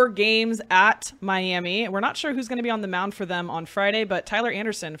 4 games at Miami. We're not sure who's going to be on the mound for them on Friday, but Tyler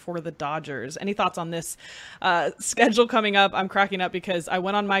Anderson for the Dodgers. Any thoughts on this schedule coming up? I'm cracking up because I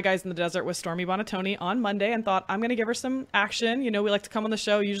went on My Guys in the Desert with Stormy Bonatoni on Monday and thought I'm going to give her some action. We like to come on the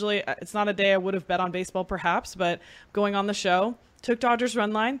show. Usually it's not a day I would have bet on baseball perhaps, but going on the show, took Dodgers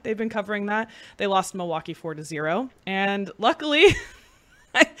run line. They've been covering that. They lost Milwaukee 4-0. And luckily,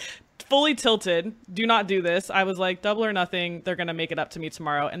 fully tilted. Do not do this. I was like, double or nothing. They're going to make it up to me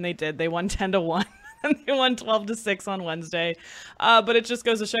tomorrow. And they did. They won 10-1. And they won 12-6 on Wednesday. But it just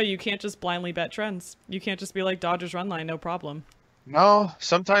goes to show you can't just blindly bet trends. You can't just be like Dodgers run line, no problem. No,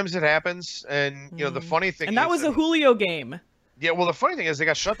 sometimes it happens. And, the funny thing is... And that was a Julio game. Yeah, well, the funny thing is they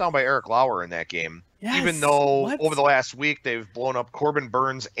got shut down by Eric Lauer in that game, Yes. even though What? over the last week they've blown up Corbin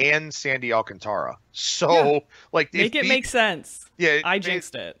Burns and Sandy Alcantara. So, like, Make it make sense. Yeah, I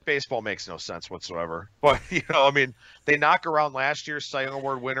jinxed it. Baseball makes no sense whatsoever. But, I mean, they knock around last year's Cy Young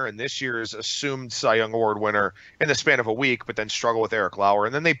Award winner and this year's assumed Cy Young Award winner in the span of a week, but then struggle with Eric Lauer.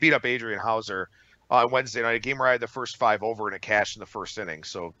 And then they beat up Adrian Hauser on Wednesday night, a game where I had the first 5 over and a cash in the first inning.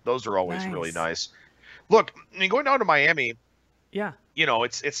 So those are always really nice. Look, I mean, going down to Miami, yeah,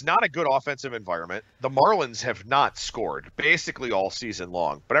 it's not a good offensive environment. The Marlins have not scored basically all season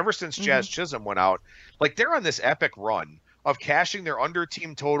long. But ever since Jazz Chisholm went out, like, they're on this epic run of cashing their under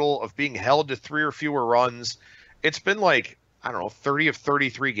team total, of being held to 3 or fewer runs. It's been like, I don't know, 30 of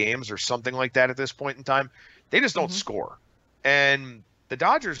 33 games or something like that at this point in time. They just don't score. And the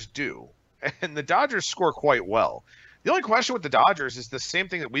Dodgers do. And the Dodgers score quite well. The only question with the Dodgers is the same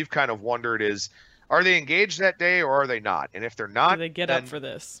thing that we've kind of wondered is, are they engaged that day or are they not? And if they're not, do they get up for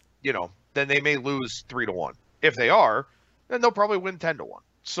this? Then they may lose 3-1. If they are, then they'll probably win 10-1.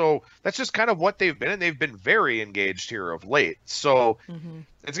 So that's just kind of what they've been, and they've been very engaged here of late. So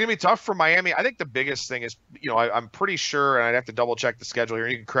it's going to be tough for Miami. I think the biggest thing is, I'm pretty sure, and I'd have to double check the schedule here,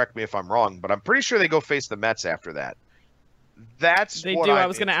 and you can correct me if I'm wrong, but I'm pretty sure they go face the Mets after that. They do. I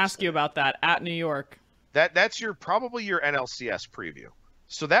was going to ask you about that at New York. That's probably your NLCS preview.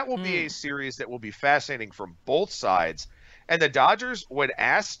 So that will be a series that will be fascinating from both sides. And the Dodgers, when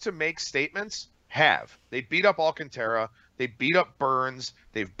asked to make statements, have. They beat up Alcantara. They beat up Burns.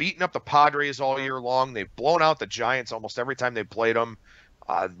 They've beaten up the Padres all year long. They've blown out the Giants almost every time they played them.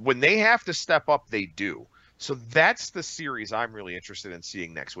 When they have to step up, they do. So that's the series I'm really interested in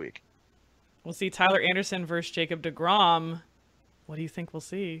seeing next week. We'll see Tyler Anderson versus Jacob deGrom. What do you think we'll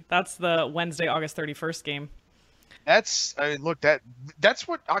see? That's the Wednesday, August 31st game. That's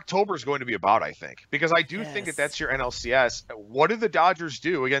what October is going to be about, I think, because I do think that's your NLCS. What do the Dodgers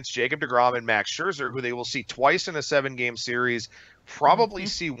do against Jacob deGrom and Max Scherzer, who they will see twice in a 7-game series, probably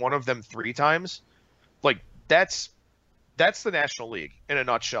see one of them 3 times? Like, that's the National League in a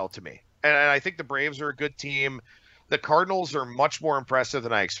nutshell to me. And I think the Braves are a good team. The Cardinals are much more impressive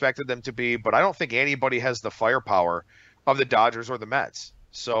than I expected them to be, but I don't think anybody has the firepower of the Dodgers or the Mets.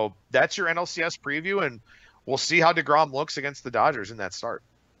 So that's your NLCS preview, and we'll see how deGrom looks against the Dodgers in that start.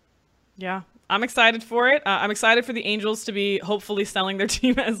 Yeah, I'm excited for it. I'm excited for the Angels to be hopefully selling their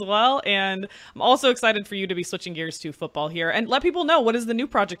team as well. And I'm also excited for you to be switching gears to football here. And let people know, what is the new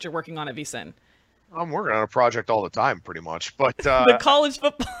project you're working on at VSiN? I'm working on a project all the time, pretty much. But the college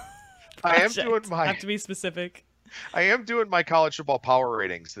football project. I am doing I have to be specific. I am doing my college football power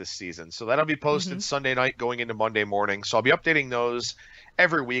ratings this season. So that'll be posted Sunday night going into Monday morning. So I'll be updating those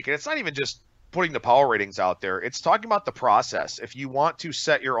every week. And it's not even just putting the power ratings out there. It's talking about the process. If you want to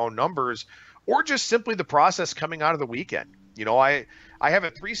set your own numbers, or just simply the process coming out of the weekend. I have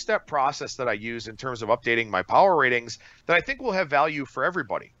a 3-step process that I use in terms of updating my power ratings that I think will have value for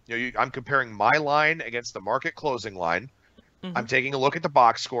everybody. I'm comparing my line against the market closing line. I'm taking a look at the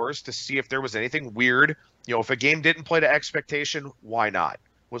box scores to see if there was anything weird. If a game didn't play to expectation, why not?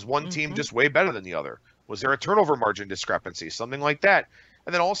 Was one team just way better than the other? Was there a turnover margin discrepancy? Something like that.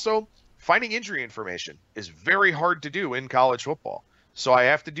 And then also, finding injury information is very hard to do in college football. So I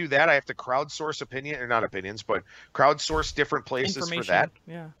have to do that. I have to crowdsource crowdsource different places for that.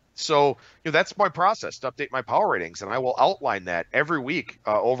 Yeah. So that's my process to update my power ratings, and I will outline that every week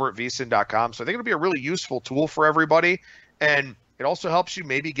over at vsin.com. So I think it'll be a really useful tool for everybody, and it also helps you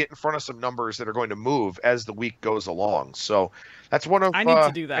maybe get in front of some numbers that are going to move as the week goes along. So that's one of I need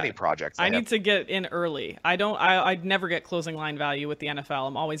to do that. Many projects. I need to get in early. I'd never get closing line value with the NFL.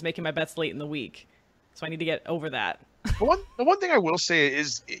 I'm always making my bets late in the week. So I need to get over that. The one thing I will say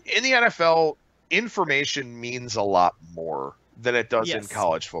is in the NFL, information means a lot more than it does in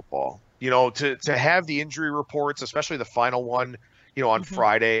college football. To have the injury reports, especially the final one, on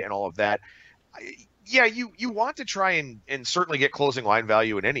Friday and all of that. Yeah, you want to try and certainly get closing line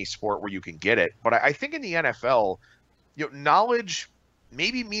value in any sport where you can get it. But I think in the NFL, knowledge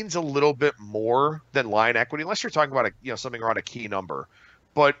maybe means a little bit more than line equity, unless you're talking about something around a key number.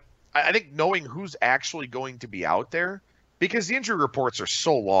 But I think knowing who's actually going to be out there, because the injury reports are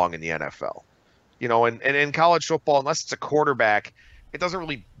so long in the NFL, and in college football, unless it's a quarterback, it doesn't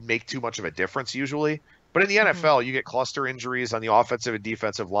really make too much of a difference usually. But in the NFL, you get cluster injuries on the offensive and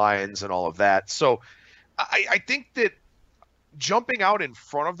defensive lines and all of that. So I think that jumping out in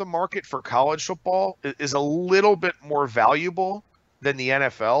front of the market for college football is a little bit more valuable than the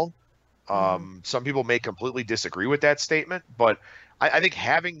NFL. Some people may completely disagree with that statement, but I think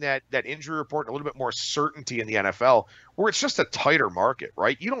having that injury report and a little bit more certainty in the NFL, where it's just a tighter market,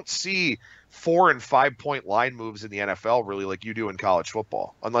 right? You don't see 4 and 5 point line moves in the NFL really like you do in college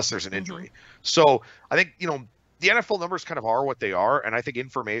football, unless there's an injury. So I think, the NFL numbers kind of are what they are, and I think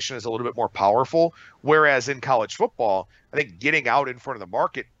information is a little bit more powerful, whereas in college football, I think getting out in front of the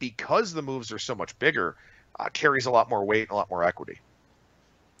market, because the moves are so much bigger, carries a lot more weight and a lot more equity.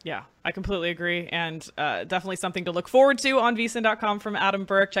 Yeah, I completely agree, and definitely something to look forward to on VSiN.com from Adam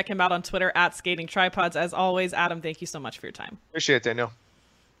Burke. Check him out on Twitter at Skating Tripods. As always, Adam, thank you so much for your time. Appreciate it, Daniel.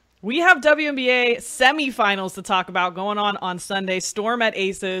 We have WNBA semifinals to talk about going on Sunday. Storm at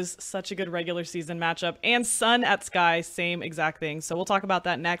Aces, such a good regular season matchup, and Sun at Sky, same exact thing. So we'll talk about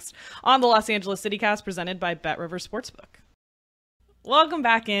that next on the Los Angeles CityCast, presented by BetRivers Sportsbook. Welcome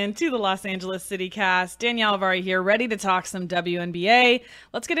back into the Los Angeles CityCast. Danielle Alvari here, ready to talk some WNBA.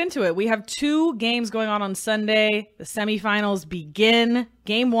 Let's get into it. We have 2 games going on Sunday. The semifinals begin.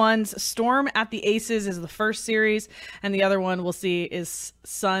 Game 1's Storm at the Aces is the first series, and the other one we'll see is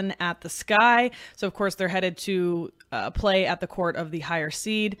Sun at the Sky. So, of course, they're headed to play at the court of the higher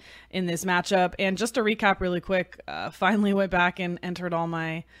seed in this matchup. And just to recap really quick, finally went back and entered all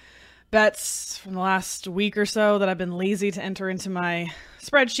my bets from the last week or so that I've been lazy to enter into my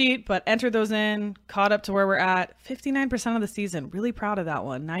spreadsheet, but entered those in, caught up to where we're at 59% of the season. Really proud of that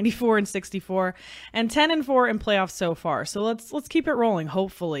one. 94-64 and 10-4 in playoffs so far. So let's keep it rolling.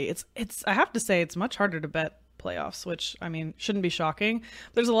 Hopefully it's I have to say it's much harder to bet playoffs, which I mean shouldn't be shocking.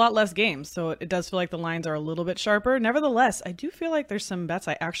 There's a lot less games, so it does feel like the lines are a little bit sharper. Nevertheless, I do feel like there's some bets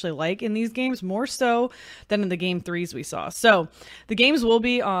I actually like in these games, more so than in the game 3s we saw. So the games will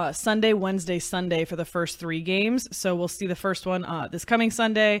be Sunday, Wednesday, Sunday for the first 3 games. So we'll see the first one this coming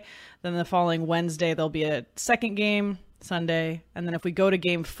Sunday, then the following Wednesday there'll be a second game Sunday, and then if we go to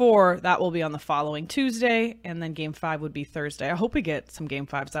game 4, that will be on the following Tuesday, and then game 5 would be Thursday. I hope we get some game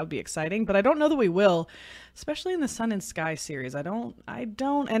 5s. That would be exciting, but I don't know that we will, especially in the Sun and Sky series. I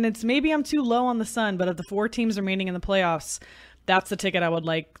don't, and it's maybe I'm too low on the Sun, but of the 4 teams remaining in the playoffs, that's the ticket I would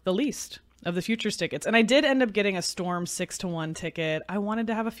like the least of the futures tickets. And I did end up getting a Storm 6-1 ticket. I wanted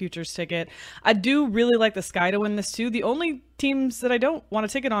to have a futures ticket. I do really like the Sky to win this too. The only teams that I don't want a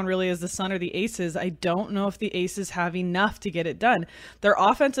ticket on really is the Sun or the Aces. I don't know if the Aces have enough to get it done. Their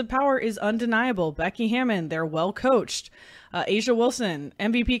offensive power is undeniable. Becky Hammond, they're well coached. A'ja Wilson,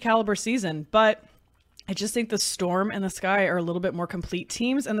 MVP caliber season, but I just think the Storm and the Sky are a little bit more complete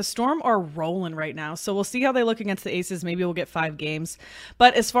teams, and the Storm are rolling right now. So we'll see how they look against the Aces. Maybe we'll get 5 games.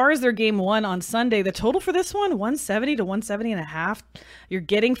 But as far as their game 1 on Sunday, the total for this one, 170 to 170.5. You're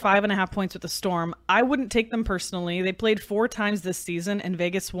getting 5.5 points with the Storm. I wouldn't take them personally. They played 4 times this season, and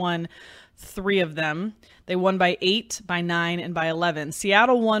Vegas won 3 of them. They won by 8, by 9, and by 11.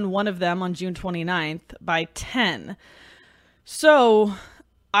 Seattle won 1 of them on June 29th by 10. So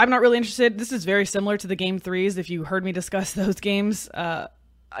I'm not really interested. This is very similar to the game 3s. If you heard me discuss those games, I'm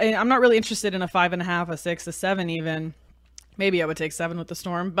not really interested in a 5.5, a 6, a 7 even. Maybe I would take 7 with the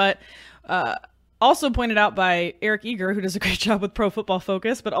Storm. But also pointed out by Eric Eager, who does a great job with Pro Football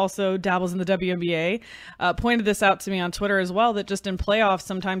Focus, but also dabbles in the WNBA, pointed this out to me on Twitter as well, that just in playoffs,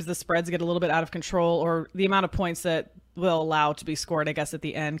 sometimes the spreads get a little bit out of control, or the amount of points that will allow to be scored, I guess, at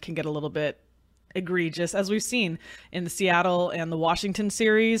the end can get a little bit egregious, as we've seen in the Seattle and the Washington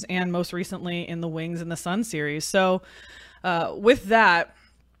series, and most recently in the Wings and the Sun series. So with that,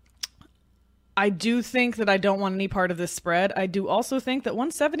 I do think that I don't want any part of this spread. I do also think that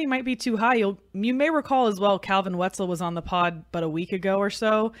 170 might be too high. You may recall as well, Calvin Wetzel was on the pod but a week ago or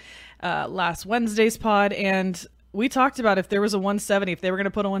so, last Wednesday's pod, and we talked about if there was a 170, if they were going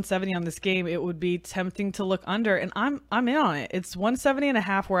to put a 170 on this game, it would be tempting to look under, and I'm in on it. It's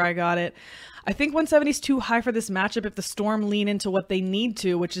 170.5 where I got it. I think 170 is too high for this matchup if the Storm lean into what they need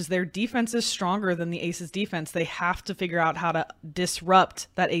to, which is their defense is stronger than the Aces defense. They have to figure out how to disrupt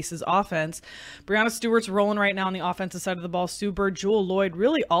that Aces offense. Breanna Stewart's rolling right now on the offensive side of the ball. Sue Bird, Jewel Lloyd,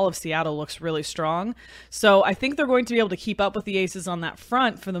 really all of Seattle looks really strong. So I think they're going to be able to keep up with the Aces on that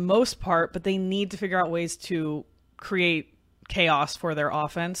front for the most part, but they need to figure out ways to create chaos for their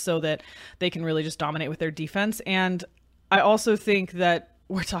offense so that they can really just dominate with their defense. And I also think that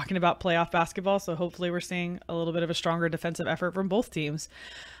we're talking about playoff basketball, so hopefully we're seeing a little bit of a stronger defensive effort from both teams.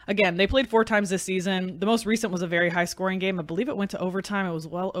 Again, they played 4 times this season. The most recent was a very high-scoring game. I believe it went to overtime. It was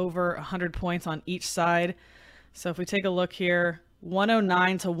well over 100 points on each side. So if we take a look here,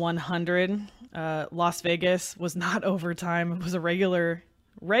 109 to 100. Las Vegas was not overtime. It was a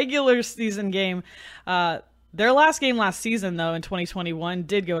regular season game. Their last game last season, though, in 2021,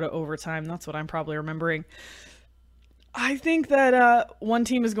 did go to overtime. That's what I'm probably remembering. I think that one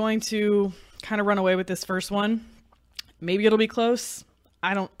team is going to kind of run away with this first one. Maybe it'll be close.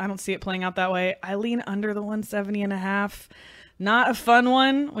 I don't see it playing out that way. I lean under the 170.5. Not a fun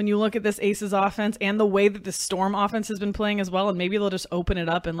one when you look at this Aces offense and the way that the Storm offense has been playing as well. And maybe they'll just open it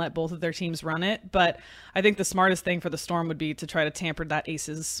up and let both of their teams run it. But I think the smartest thing for the Storm would be to try to tamper that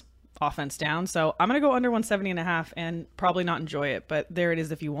Aces offense down. So I'm going to go under 170.5 and probably not enjoy it. But there it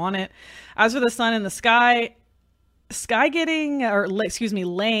is if you want it. As for the Sun and the Sky laying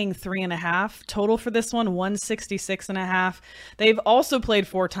 3.5. Total for this one, 166.5. They've also played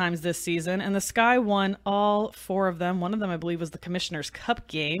 4 times this season, and the Sky won all 4 of them. One of them, I believe, was the Commissioner's Cup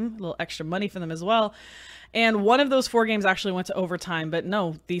game. A little extra money for them as well. And one of those 4 games actually went to overtime. But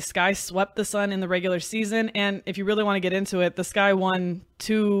no, the Sky swept the Sun in the regular season. And if you really want to get into it, the Sky won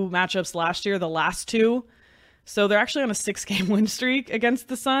 2 matchups last year, the last 2. So they're actually on a 6-game win streak against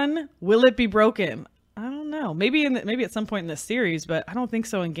the Sun. Will it be broken? I don't know. Maybe at some point in this series, but I don't think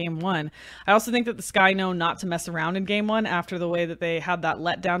so in game 1. I also think that the Sky know not to mess around in game 1 after the way that they had that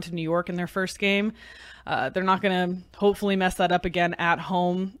letdown to New York in their first game. They're not going to hopefully mess that up again at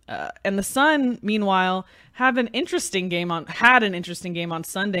home. And the Sun, meanwhile, had an interesting game on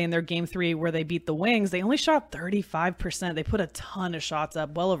Sunday in their game 3 where they beat the Wings. They only shot 35%. They put a ton of shots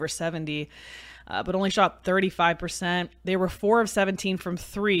up, well over 70. But only shot 35%. They were 4 of 17 from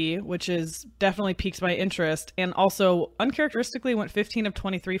 3, which is definitely piqued my interest. And also, uncharacteristically, went 15 of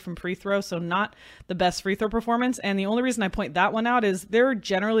 23 from free throw, so not the best free throw performance. And the only reason I point that one out is they're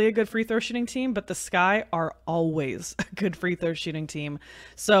generally a good free throw shooting team, but the Sky are always a good free throw shooting team.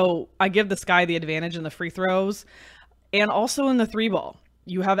 So I give the Sky the advantage in the free throws and also in the 3-ball.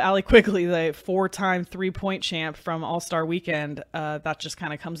 You have Allie Quigley, the 4-time 3-point champ from All-Star Weekend. That just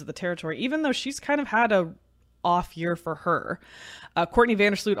kind of comes with the territory, even though she's kind of had a off year for her. Courtney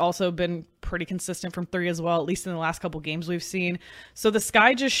Vandersloot also been pretty consistent from 3 as well, at least in the last couple games we've seen. So the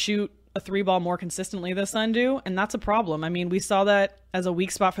Sky just shoot a 3-ball more consistently than the Sun do, and that's a problem. I mean, we saw that as a weak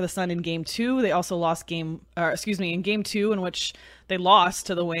spot for the Sun in game 2. They also lost in game 2 in which they lost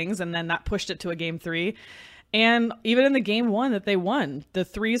to the Wings, and then that pushed it to a game 3. And even in the game 1 that they won, the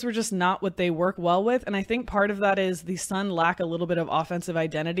 3s were just not what they work well with. And I think part of that is the Sun lack a little bit of offensive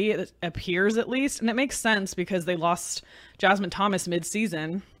identity. It appears, at least. And it makes sense because they lost Jasmine Thomas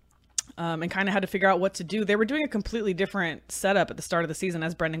mid-season and kind of had to figure out what to do. They were doing a completely different setup at the start of the season,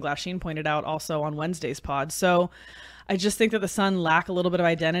 as Brendan Glasheen pointed out also on Wednesday's pod. So I just think that the Sun lack a little bit of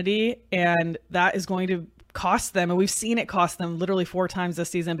identity, and that is going to cost them, and we've seen it cost them literally 4 times this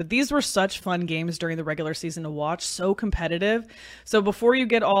season. But these were such fun games during the regular season to watch, so competitive. So before you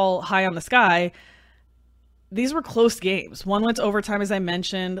get all high on the Sky, these were close games. One went to overtime, as I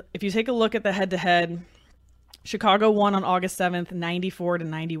mentioned. If you take a look at the head-to-head, Chicago won on August 7th,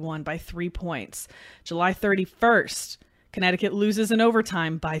 94-91 by 3 points. July 31st, Connecticut loses in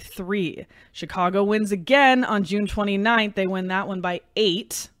overtime by 3. Chicago wins again on June 29th. They win that one by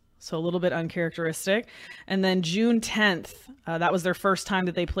 8. So a little bit uncharacteristic. And then June 10th, that was their first time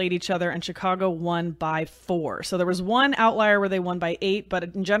that they played each other, and Chicago won by 4. So there was one outlier where they won by 8, but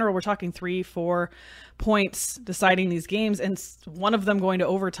in general, we're talking 3-4 points deciding these games, and one of them going to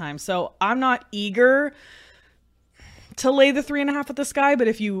overtime. So I'm not eager to lay the 3.5 at the Sky, but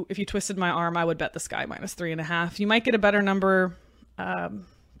if you twisted my arm, I would bet the Sky minus 3.5. You might get a better number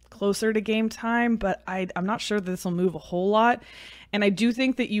closer to game time, but I'm not sure that this will move a whole lot. And I do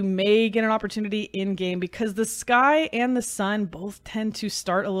think that you may get an opportunity in game because the Sky and the Sun both tend to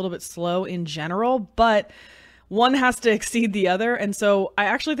start a little bit slow in general, but one has to exceed the other. And so I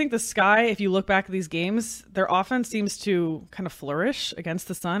actually think the Sky, if you look back at these games, their offense seems to kind of flourish against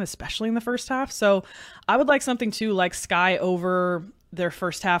the Sun, especially in the first half. So I would like something too, like Sky over their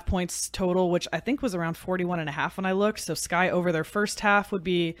first half points total, which I think was around 41.5 when I looked. So Sky over their first half would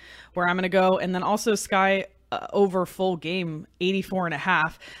be where I'm going to go. And then also Sky over full game,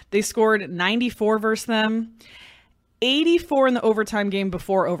 84.5. They scored 94 versus them, 84 in the overtime game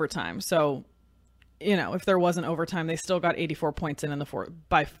before overtime. So, you know, if there wasn't overtime, they still got 84 points in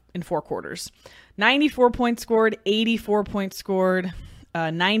 4 quarters. 94 points scored, 84 points scored,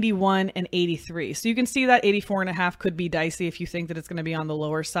 91 and 83. So you can see that 84.5 could be dicey if you think that it's going to be on the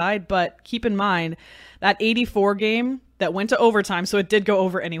lower side. But keep in mind that 84 game that went to overtime, so it did go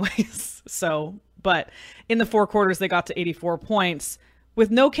over anyways. But in the 4 quarters, they got to 84 points with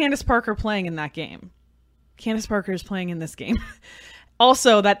no Candace Parker playing in that game. Candace Parker is playing in this game.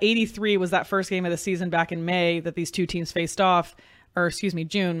 Also, that 83 was that first game of the season back in May that these two teams faced off,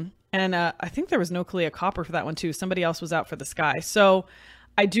 June. And I think there was no Kalia Copper for that one too. Somebody else was out for the Sky. So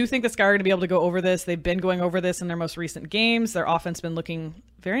I do think the Sky are going to be able to go over this. They've been going over this in their most recent games. Their offense been looking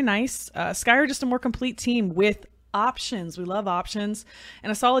very nice. Sky are just a more complete team with options. We love options.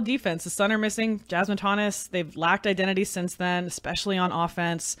 And a solid defense. The Sun are missing Jasmine Thomas. They've lacked identity since then, especially on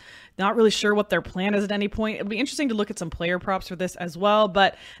offense. Not really sure what their plan is at any point. It'll be interesting to look at some player props for this as well.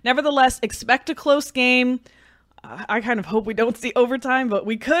 But nevertheless, expect a close game. I kind of hope we don't see overtime, but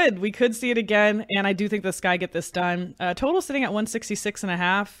we could see it again. And I do think the Sky get this done. Total sitting at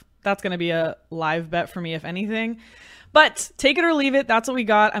 166.5. That's going to be a live bet for me, if anything. But take it or leave it. That's what we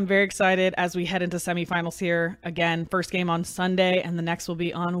got. I'm very excited as we head into semifinals here. Again, first game on Sunday, and the next will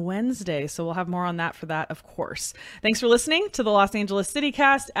be on Wednesday. So we'll have more on that for that, of course. Thanks for listening to the Los Angeles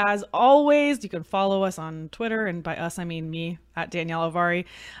CityCast. As always, you can follow us on Twitter, and by us, I mean me, at Danielle Alvari.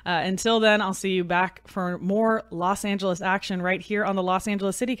 Until then, I'll see you back for more Los Angeles action right here on the Los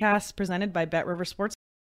Angeles CityCast, presented by Bet Rivers Sports.